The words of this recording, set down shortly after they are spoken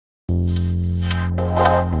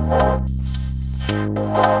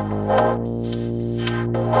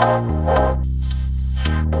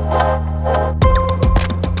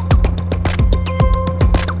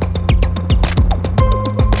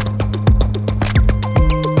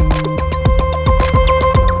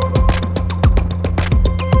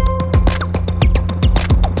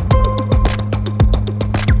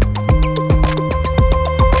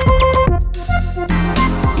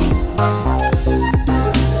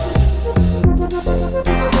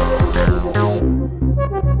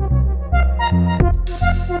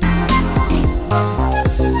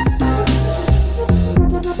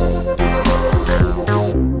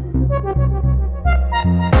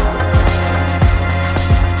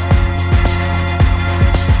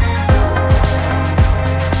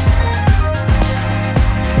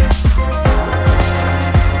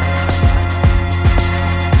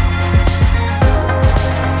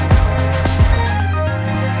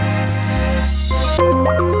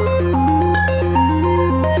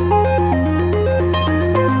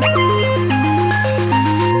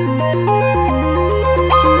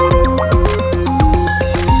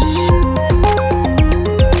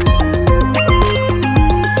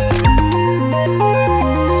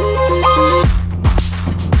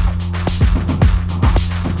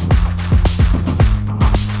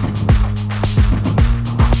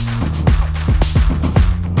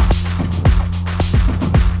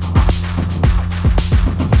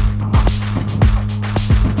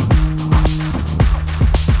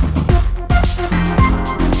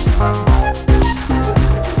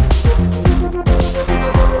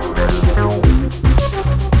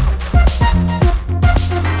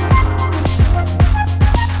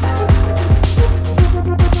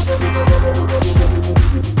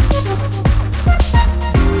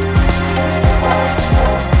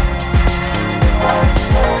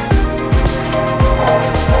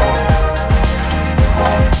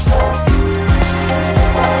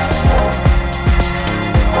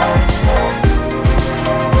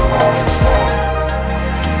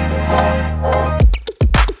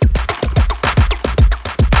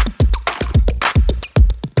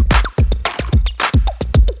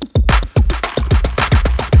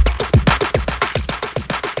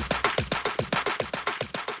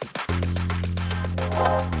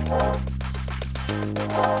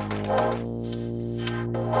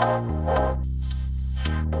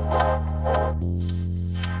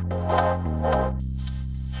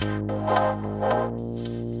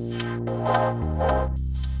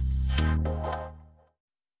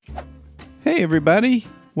Hey everybody,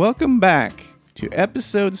 welcome back to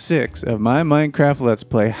episode 6 of my Minecraft Let's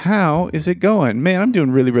Play. How is it going? Man, I'm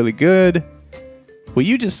doing really good. What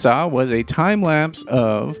you just saw was a time lapse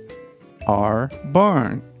of our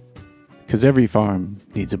barn. Because every farm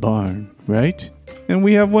needs a barn, right? And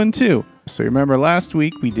we have one too. So remember last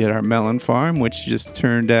week we did our melon farm, which just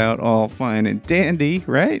turned out all fine and dandy,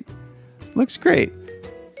 right? Looks great.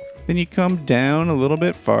 Then you come down a little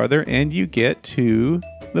bit farther and you get to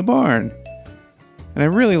the barn. And I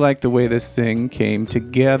really like the way this thing came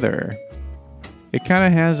together. It kind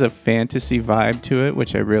of has a fantasy vibe to it,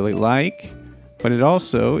 which I really like, but it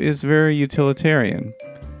also is very utilitarian.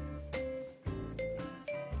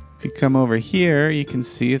 If you come over here, you can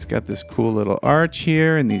see it's got this cool little arch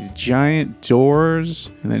here and these giant doors.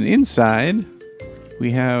 And then inside, we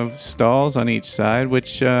have stalls on each side,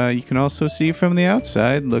 which you can also see from the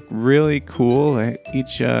outside. Look really cool.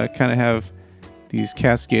 Each kind of have these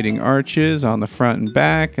cascading arches on the front and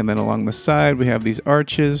back, and then along the side we have these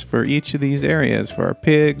arches for each of these areas, for our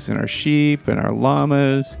pigs and our sheep and our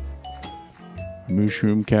llamas,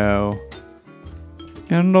 mushroom cow,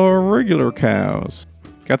 and our regular cows.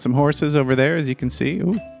 Got some horses over there, as you can see.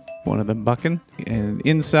 Ooh, one of them bucking. And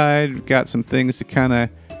inside we've got some things to kind of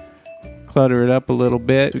clutter it up a little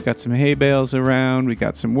bit. We've got some hay bales around, we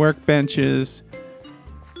got some workbenches.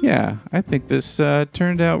 Yeah, I think this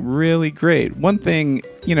turned out really great. One thing,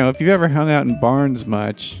 you know, if you've ever hung out in barns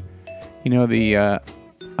much, you know, the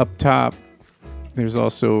up top, there's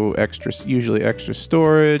also usually extra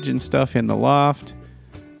storage and stuff in the loft.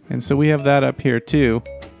 And so we have that up here too.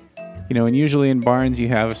 You know, and usually in barns you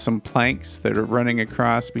have some planks that are running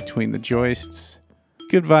across between the joists.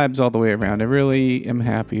 Good vibes all the way around. I really am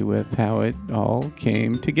happy with how it all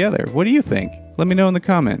came together. What do you think? Let me know in the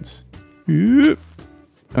comments. Yep.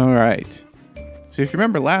 All right. So if you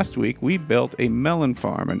remember last week, we built a melon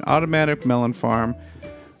farm, an automatic melon farm,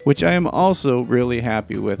 which I am also really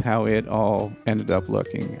happy with how it all ended up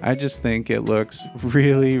looking. I just think it looks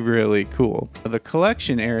really cool. The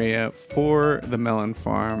collection area for the melon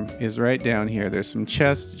farm is right down here. There's some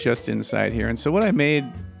chests just inside here. And so what I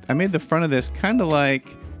made the front of this kind of like,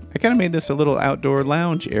 I kind of made this a little outdoor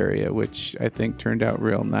lounge area, which I think turned out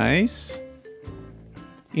real nice.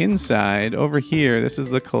 Inside, over here, this is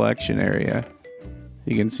the collection area.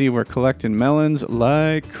 You can see we're collecting melons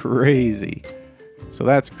like crazy. So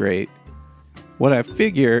that's great. What I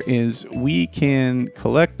figure is we can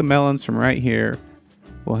collect the melons from right here.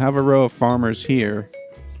 We'll have a row of farmers here,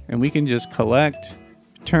 and we can just collect,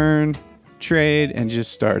 turn, trade, and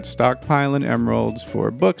just start stockpiling emeralds for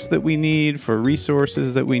books that we need, for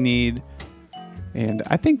resources that we need. And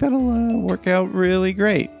I think that'll work out really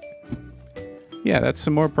great. Yeah, that's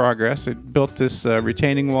some more progress. I built this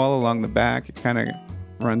retaining wall along the back. It kind of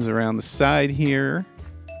runs around the side here.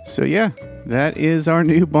 So yeah, that is our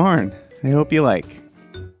new barn. I hope you like.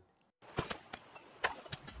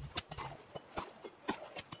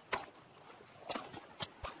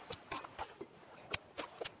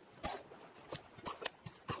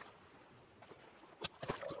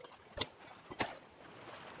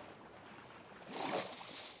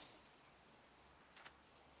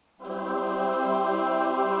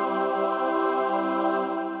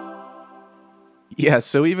 Yeah,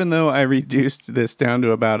 so even though I reduced this down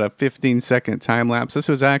to about a 15-second time lapse, this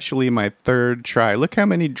was actually my third try. Look how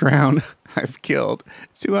many drown I've killed.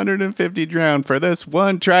 250 drown for this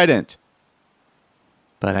one trident.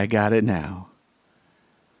 But I got it now.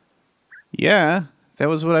 Yeah, that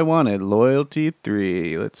was what I wanted. Loyalty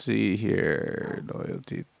 3. Let's see here.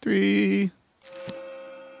 Loyalty 3.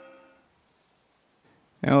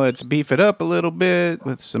 Now let's beef it up a little bit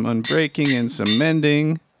with some unbreaking and some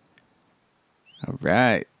mending. All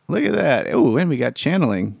right, look at that. Oh, and we got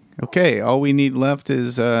channeling. Okay, all we have left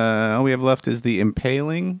is the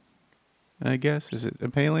impaling, I guess. Is it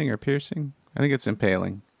impaling or piercing? I think it's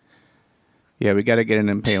impaling. Yeah, we got to get an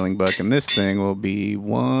impaling book, and this thing will be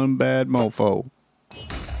one bad mofo.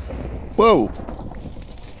 Whoa!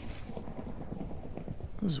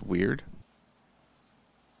 That was weird.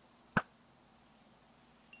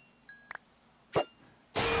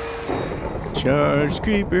 Charge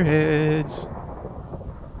creeper heads.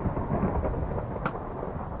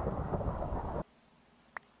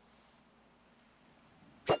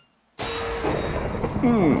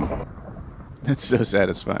 That's so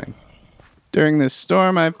satisfying. During this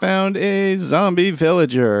storm, I found a zombie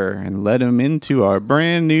villager and led him into our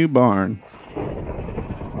brand new barn.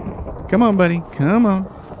 Come on, buddy. Come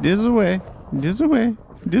on. This way. This way.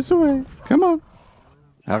 This way. Come on.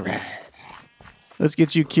 All right. Let's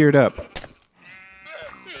get you cured up.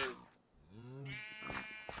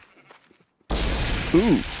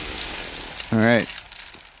 Ooh. All right.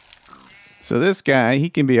 So this guy, he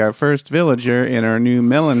can be our first villager in our new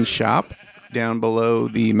melon shop down below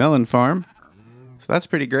the melon farm. So that's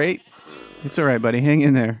pretty great. It's all right, buddy. Hang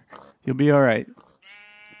in there. You'll be all right.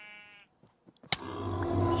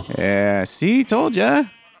 Yeah, see? Told ya.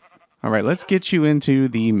 All right, let's get you into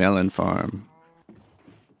the melon farm.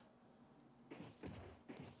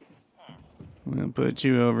 We'll put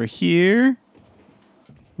you over here.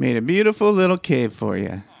 Made a beautiful little cave for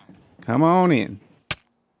you. Come on in.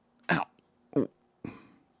 Ow. Oh.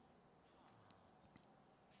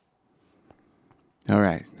 All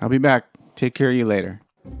right, I'll be back. Take care of you later.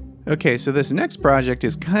 Okay, so this next project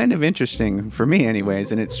is kind of interesting, for me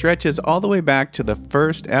anyways, and it stretches all the way back to the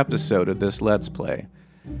first episode of this Let's Play.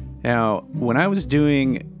 Now, when I was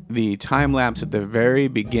doing the time lapse at the very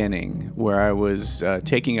beginning, where I was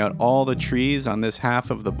taking out all the trees on this half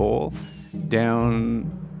of the bowl, down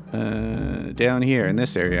here in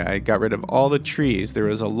this area, I got rid of all the trees. There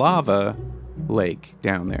was a lava lake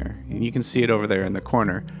down there, and you can see it over there in the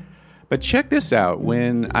corner. But check this out.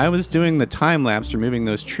 When I was doing the time lapse removing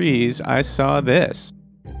those trees, I saw this.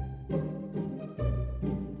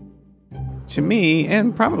 To me,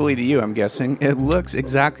 and probably to you, I'm guessing, it looks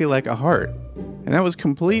exactly like a heart. And that was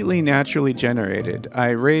completely naturally generated. I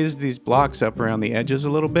raised these blocks up around the edges a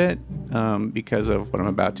little bit because of what I'm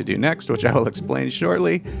about to do next, which I will explain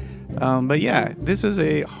shortly. But yeah, this is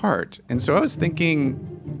a heart. And so I was thinking,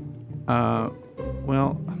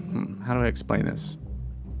 well, how do I explain this?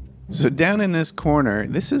 So down in this corner,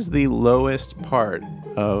 this is the lowest part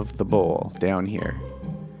of the bowl down here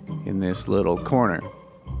in this little corner.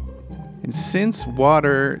 And since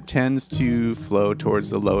water tends to flow towards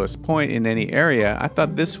the lowest point in any area, I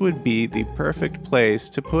thought this would be the perfect place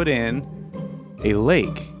to put in a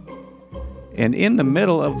lake. And in the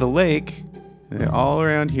middle of the lake, all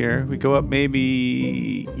around here, we go up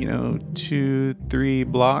maybe, 2-3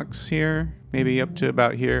 blocks here. Maybe up to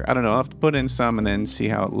about here. I don't know. I'll have to put in some and then see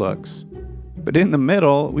how it looks. But in the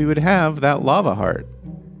middle, we would have that lava heart.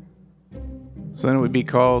 So then it would be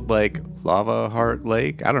called like Lava Heart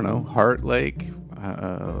Lake. I don't know. Heart Lake.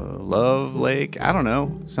 Love Lake. I don't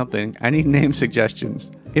know. Something. I need name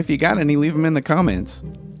suggestions. If you got any, leave them in the comments.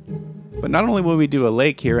 But not only will we do a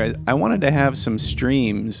lake here, I wanted to have some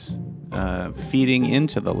streams feeding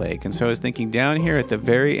into the lake. And so I was thinking down here at the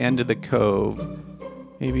very end of the cove,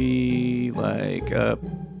 maybe like up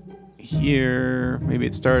here, maybe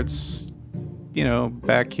it starts, you know,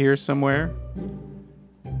 back here somewhere.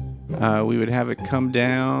 We would have it come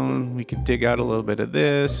down. We could dig out a little bit of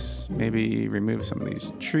this, maybe remove some of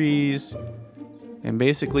these trees, and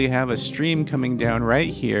basically have a stream coming down right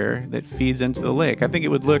here that feeds into the lake. I think it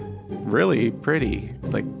would look really pretty,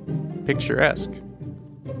 like picturesque.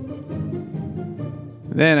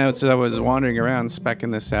 Then as I was wandering around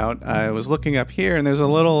specking this out, I was looking up here and there's a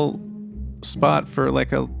little spot for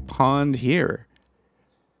like a pond here.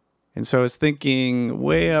 And so I was thinking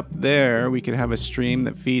way up there, we could have a stream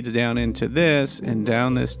that feeds down into this and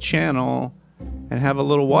down this channel and have a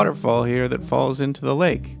little waterfall here that falls into the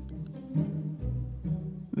lake.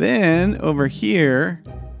 Then over here,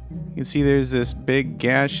 you can see there's this big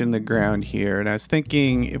gash in the ground here. And I was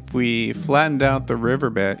thinking if we flattened out the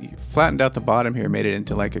riverbed, flattened out the bottom here, made it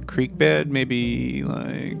into like a creek bed, maybe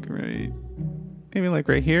like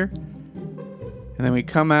right here. And then we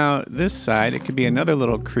come out this side, it could be another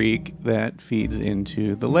little creek that feeds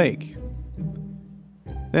into the lake.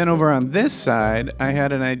 Then over on this side, I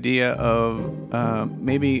had an idea of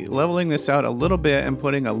maybe leveling this out a little bit and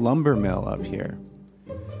putting a lumber mill up here.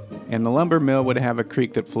 And the lumber mill would have a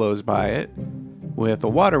creek that flows by it with a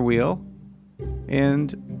water wheel.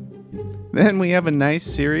 And then we have a nice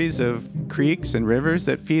series of creeks and rivers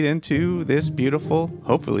that feed into this beautiful,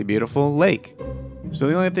 hopefully beautiful lake. So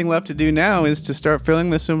the only thing left to do now is to start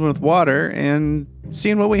filling this in with water and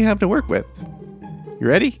seeing what we have to work with. You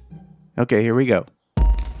ready? Okay, here we go.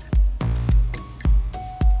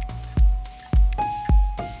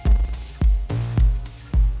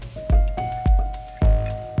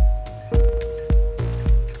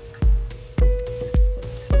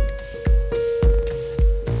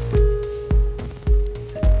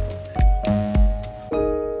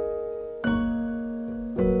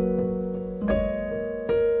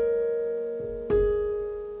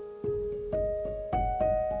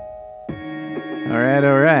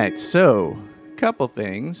 All right. So, couple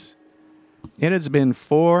things. It has been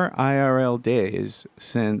 4 IRL days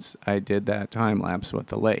since I did that time lapse with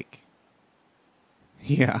the lake.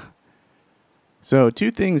 Yeah. So, 2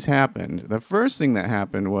 things happened. The first thing that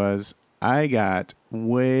happened was I got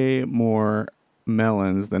way more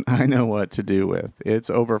melons than I know what to do with. It's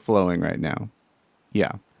overflowing right now.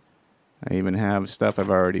 Yeah. I even have stuff I've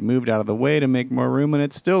already moved out of the way to make more room, and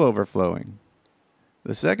it's still overflowing.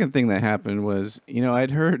 The second thing that happened was, you know, I'd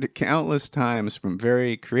heard countless times from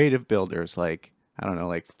very creative builders like, I don't know,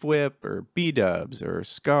 like Fwip or B-Dubs or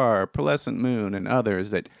Scar, Pearlescent Moon, and others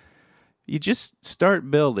that you just start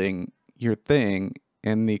building your thing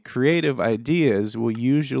and the creative ideas will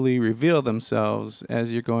usually reveal themselves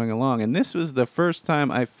as you're going along. And this was the first time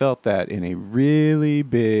I felt that in a really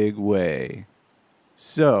big way.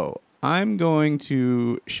 So I'm going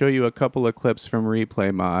to show you a couple of clips from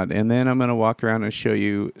Replay Mod, and then I'm going to walk around and show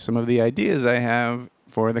you some of the ideas I have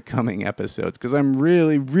for the coming episodes, because I'm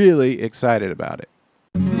really, really excited about it.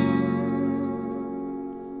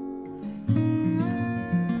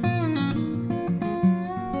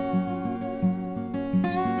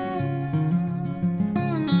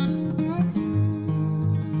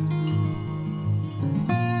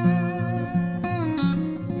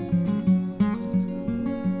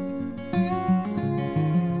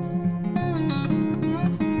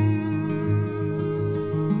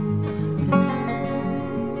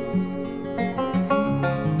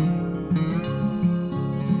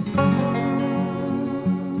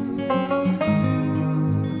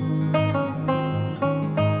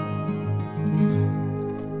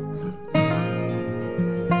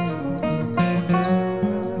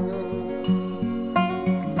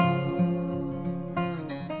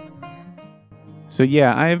 So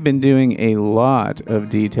yeah, I have been doing a lot of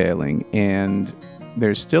detailing, and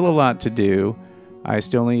there's still a lot to do. I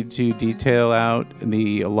still need to detail out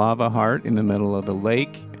the lava heart in the middle of the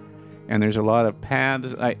lake, and there's a lot of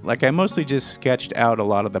paths. I mostly just sketched out a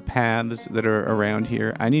lot of the paths that are around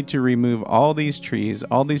here. I need to remove all these trees.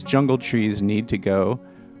 All these jungle trees need to go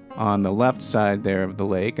on the left side there of the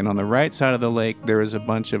lake, and on the right side of the lake there is a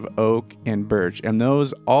bunch of oak and birch, and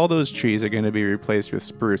all those trees are going to be replaced with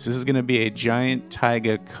spruce. This is going to be a giant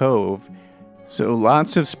taiga cove, so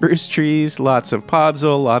lots of spruce trees, lots of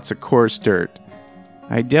podzol, lots of coarse dirt.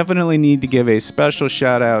 I definitely need to give a special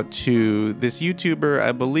shout out to this YouTuber.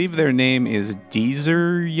 I believe their name is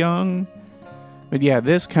DIESERJUNG. But yeah,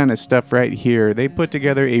 this kind of stuff right here, they put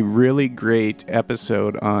together a really great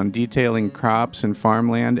episode on detailing crops and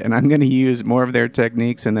farmland, and I'm going to use more of their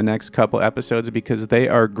techniques in the next couple episodes because they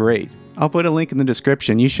are great. I'll put a link in the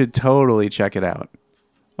description. You should totally check it out.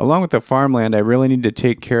 Along with the farmland, I really need to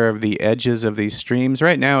take care of the edges of these streams.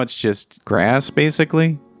 Right now it's just grass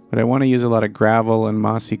basically, but I want to use a lot of gravel and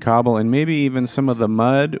mossy cobble and maybe even some of the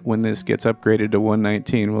mud when this gets upgraded to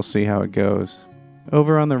 119. We'll see how it goes.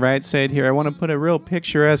 Over on the right side here, I want to put a real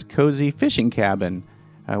picturesque, cozy fishing cabin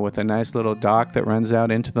with a nice little dock that runs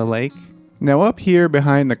out into the lake. Now up here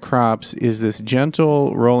behind the crops is this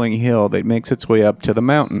gentle rolling hill that makes its way up to the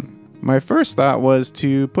mountain. My first thought was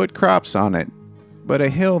to put crops on it, but a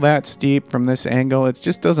hill that steep from this angle, it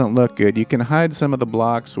just doesn't look good. You can hide some of the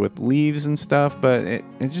blocks with leaves and stuff, but it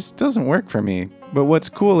just doesn't work for me. But what's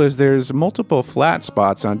cool is there's multiple flat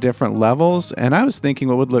spots on different levels, and I was thinking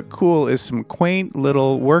what would look cool is some quaint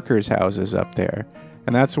little workers' houses up there.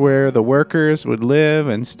 And that's where the workers would live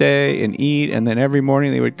and stay and eat, and then every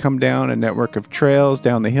morning they would come down a network of trails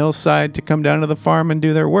down the hillside to come down to the farm and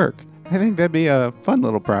do their work. I think that'd be a fun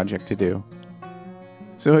little project to do.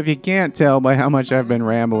 So if you can't tell by how much I've been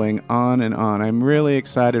rambling on and on, I'm really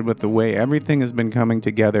excited with the way everything has been coming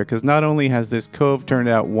together, because not only has this cove turned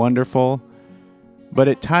out wonderful, but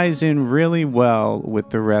it ties in really well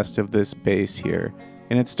with the rest of this base here,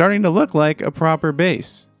 and it's starting to look like a proper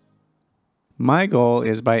base. My goal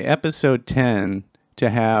is by episode 10 to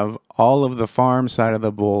have all of the farm side of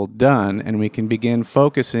the bowl done, and we can begin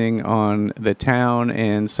focusing on the town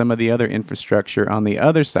and some of the other infrastructure on the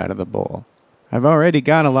other side of the bowl. I've already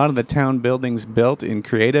got a lot of the town buildings built in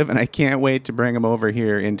creative, and I can't wait to bring them over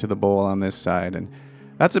here into the bowl on this side. And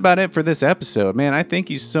that's about it for this episode. Man, I thank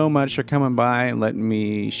you so much for coming by and letting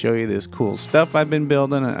me show you this cool stuff I've been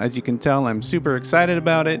building. As you can tell, I'm super excited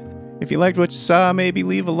about it. If you liked what you saw, maybe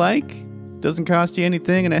leave a like. It doesn't cost you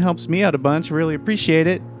anything, and it helps me out a bunch. I really appreciate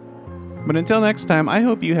it. But until next time, I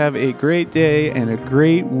hope you have a great day and a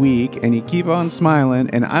great week, and you keep on smiling,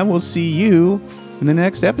 and I will see you in the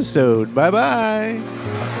next episode.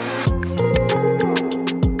 Bye-bye.